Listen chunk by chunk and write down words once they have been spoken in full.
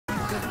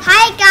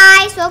Hi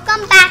guys,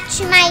 welcome back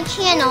to my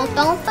channel.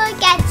 Don't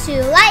forget to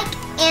like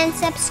and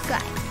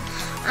subscribe.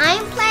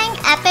 I'm playing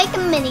epic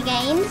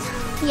minigames,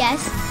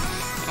 yes,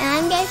 and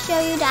I'm gonna show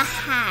you the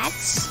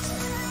hats.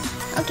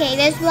 Okay,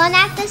 there's one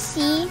at the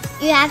sea.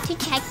 You have to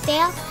check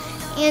there,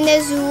 and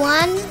there's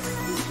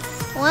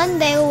one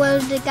there where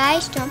the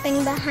guy's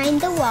jumping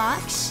behind the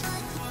rocks,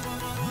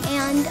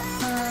 and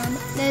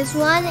there's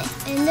one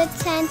in the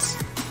tent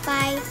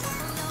by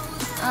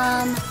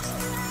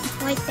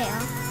right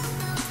there.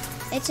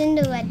 It's in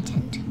the red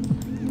tent.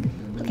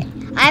 Okay,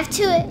 I have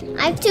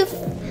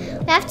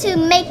to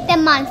make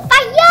them on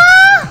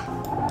fire.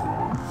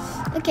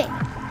 Okay,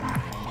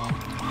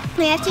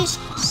 we have to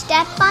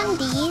step on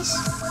these.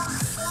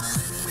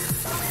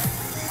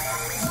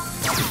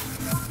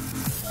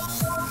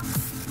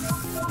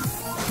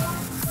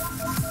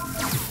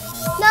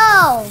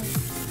 No.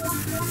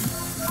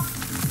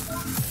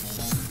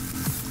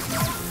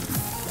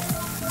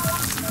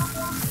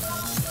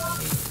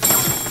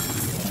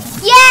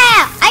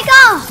 Yeah, I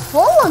got a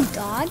whole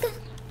dog.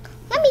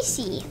 Let me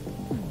see.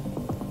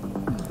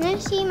 Let me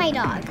see my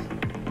dog.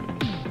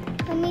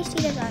 Let me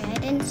see the dog. I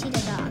didn't see the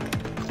dog.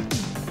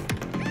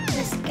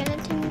 The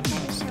skeleton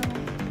kind of show.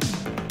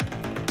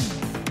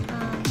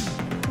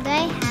 Do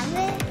I have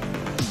it?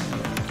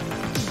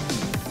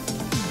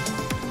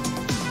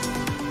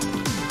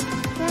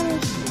 Let me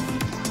see.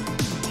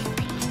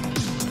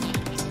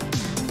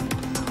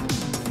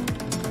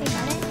 I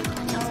got it?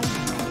 No, I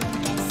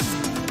guess.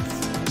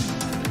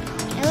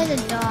 It was a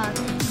dog.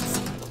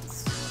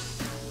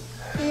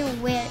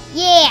 Where?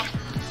 Yeah!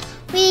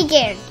 We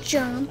get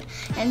jump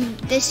and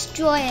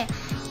destroy it.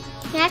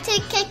 You have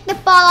to kick the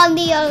ball on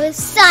the other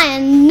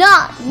side and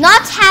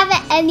not have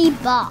any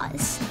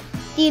balls.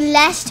 The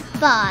last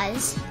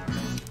balls.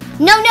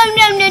 No, no,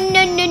 no, no,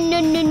 no, no, no,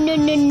 no, no, no,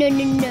 no, no,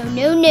 no, no,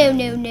 no,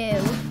 no,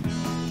 no.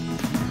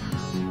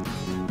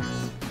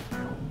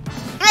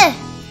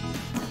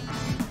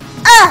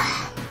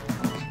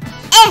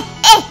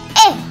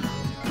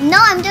 No,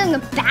 I'm doing a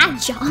bad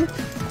job.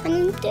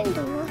 I'm doing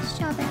the worst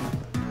job ever.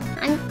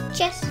 I'm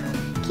just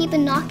keep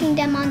knocking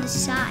them on the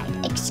side.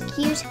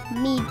 Excuse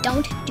me,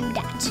 don't do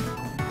that.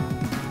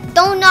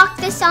 Don't knock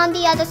this on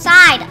the other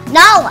side.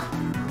 No!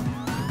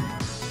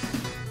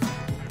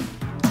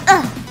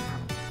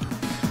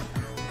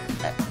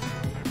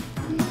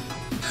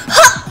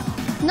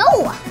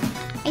 No!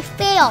 I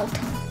failed.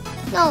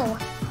 No.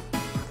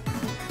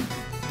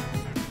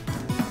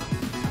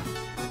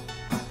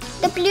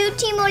 The blue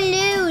team will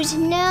lose.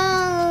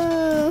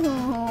 No.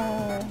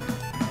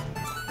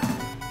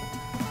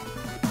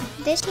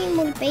 This team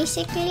will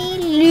basically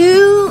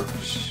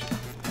lose.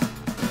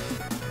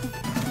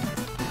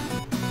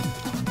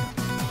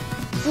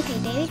 Okay,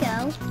 there we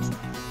go.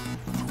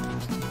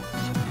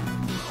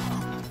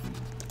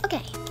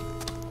 Okay.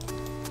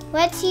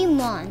 Red team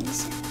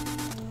wins.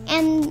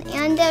 And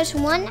there's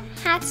one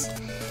hat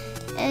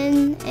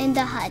in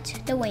the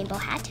hut, the rainbow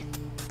hat.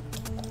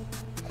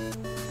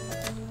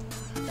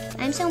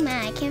 I'm so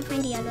mad I can't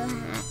find the other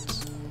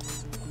hats.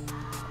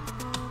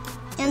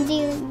 And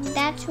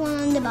that's one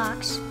on the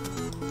box.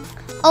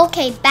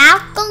 Okay,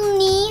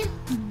 balcony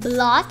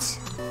blot.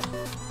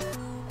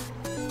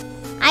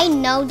 I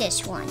know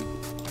this one.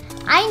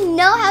 I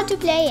know how to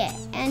play it.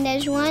 And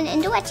there's one in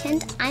the red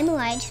tent. I'm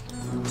right.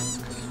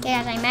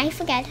 Yes, I might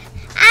forget.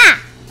 Ah!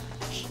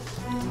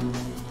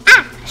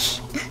 Ash!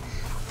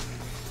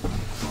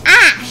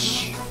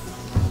 Ash!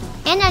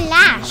 And a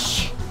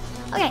lash.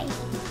 Okay.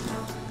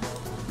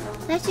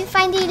 Let's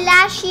find the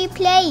lashy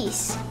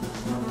place.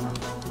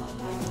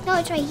 No,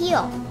 it's right here,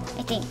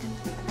 I think.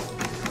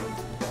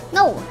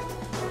 No.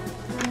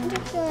 I'm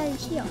just right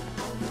here.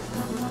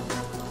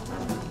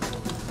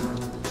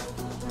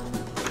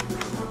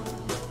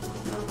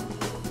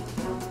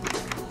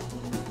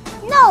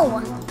 No.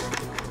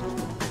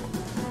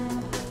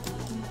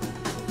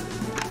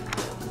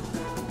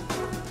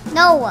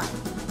 No. I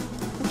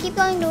keep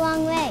going the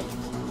wrong way.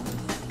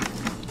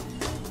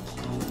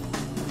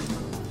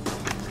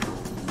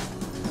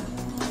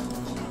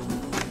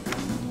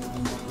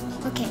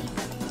 Okay.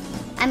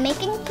 I'm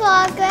making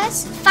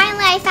progress.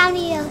 Finally, I found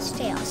the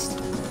stairs.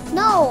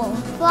 No,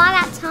 for all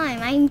that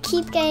time, I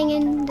keep getting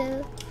in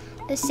the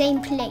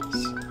same place.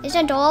 Is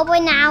the door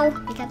open now?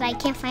 Because I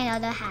can't find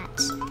other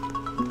hats.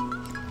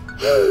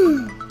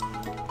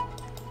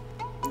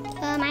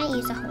 My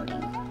ears are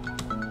holding.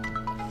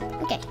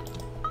 Okay.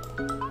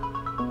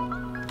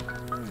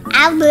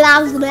 I don't know how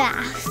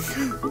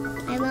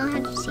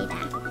to say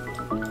that.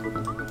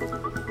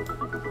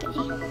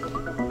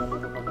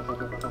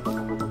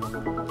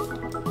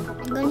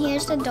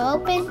 Here's the door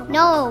open?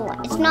 No,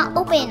 it's not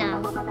open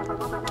now.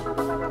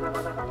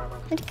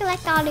 Let's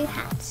collect all the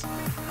hats.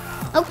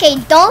 Okay,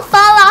 don't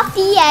fall off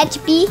the edge.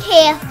 Be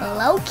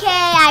careful. Okay,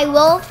 I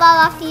won't fall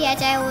off the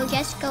edge. I will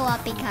just go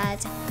up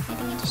because I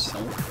think it's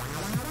safe.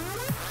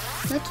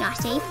 No, it's not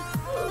safe.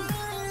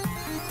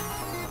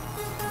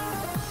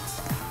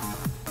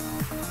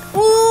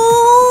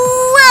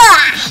 Ooh!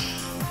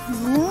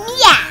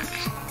 Yeah!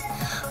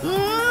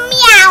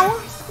 Meow!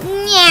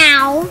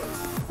 Meow!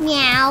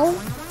 Meow!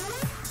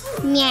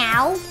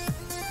 Meow.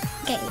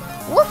 Okay.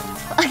 Woof.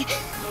 Okay.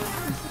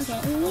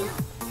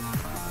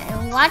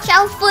 And watch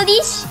out for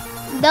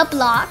the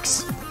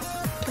blocks,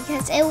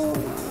 because it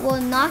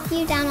will knock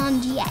you down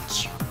on the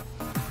edge.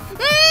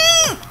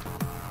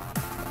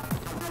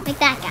 Like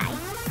that guy.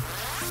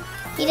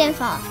 He didn't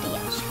fall off the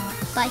edge,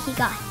 but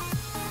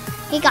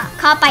he got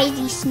caught by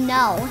the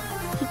snow.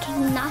 He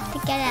cannot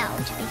get out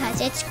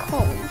because it's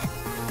cold.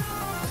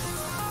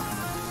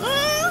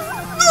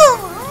 Oh,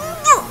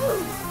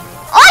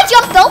 I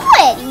jumped over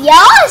it!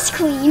 Yes,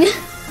 queen!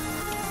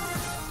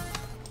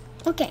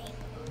 Okay.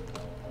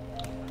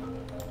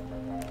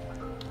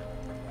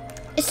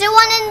 Is there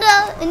one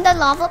in the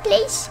lava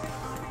place?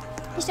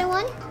 Is there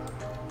one?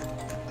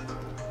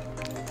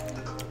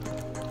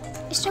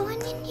 Is there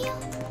one in here?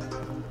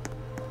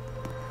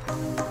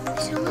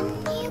 Is there one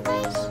in here,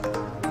 guys?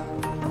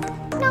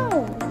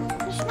 No,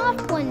 there's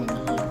not one in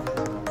here.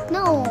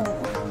 No.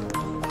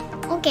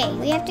 Okay,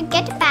 we have to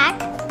get back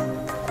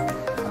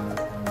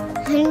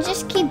and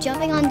just keep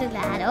jumping on the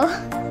ladder.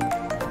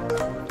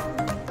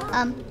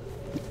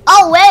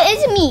 Oh, where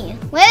is me?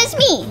 Where is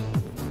me?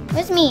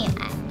 Where's me?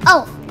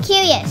 Oh,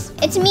 curious.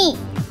 It's me.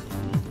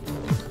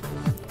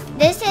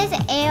 This is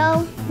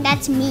arrow.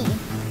 That's me.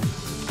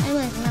 I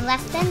was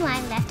left and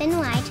right, left and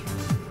right.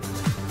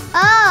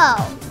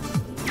 Oh.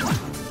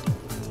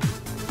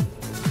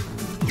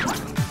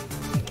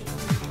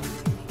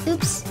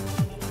 Oops.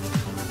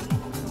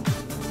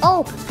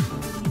 Oh.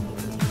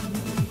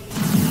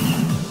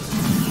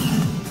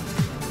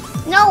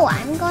 No,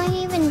 I'm going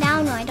even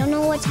down. I don't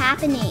know what's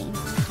happening.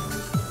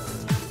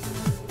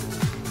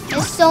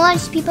 There's so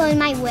much people in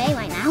my way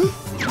right now.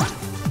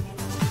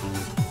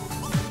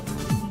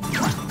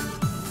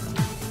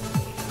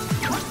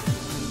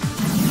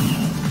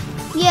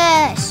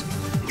 Yes.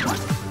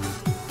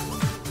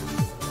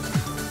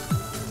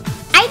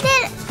 I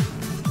did.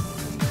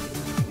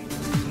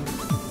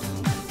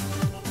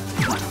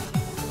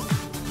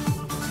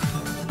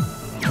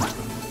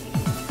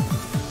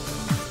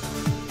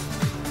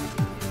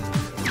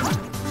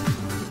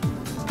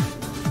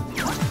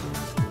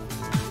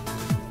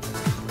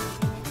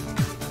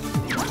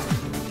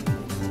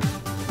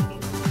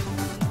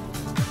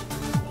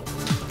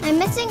 I'm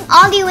missing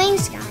all the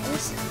wings,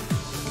 guys.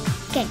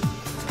 Okay.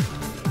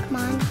 Come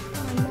on.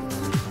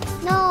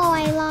 No,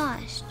 I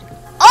lost.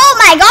 Oh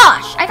my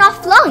gosh! I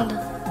got flung.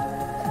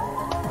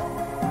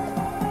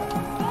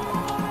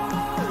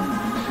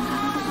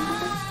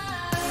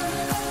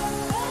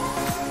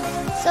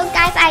 So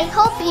guys, I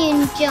hope you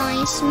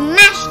enjoyed.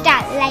 Smash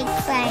that like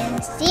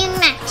button. See you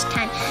next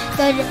time.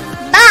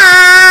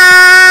 Goodbye.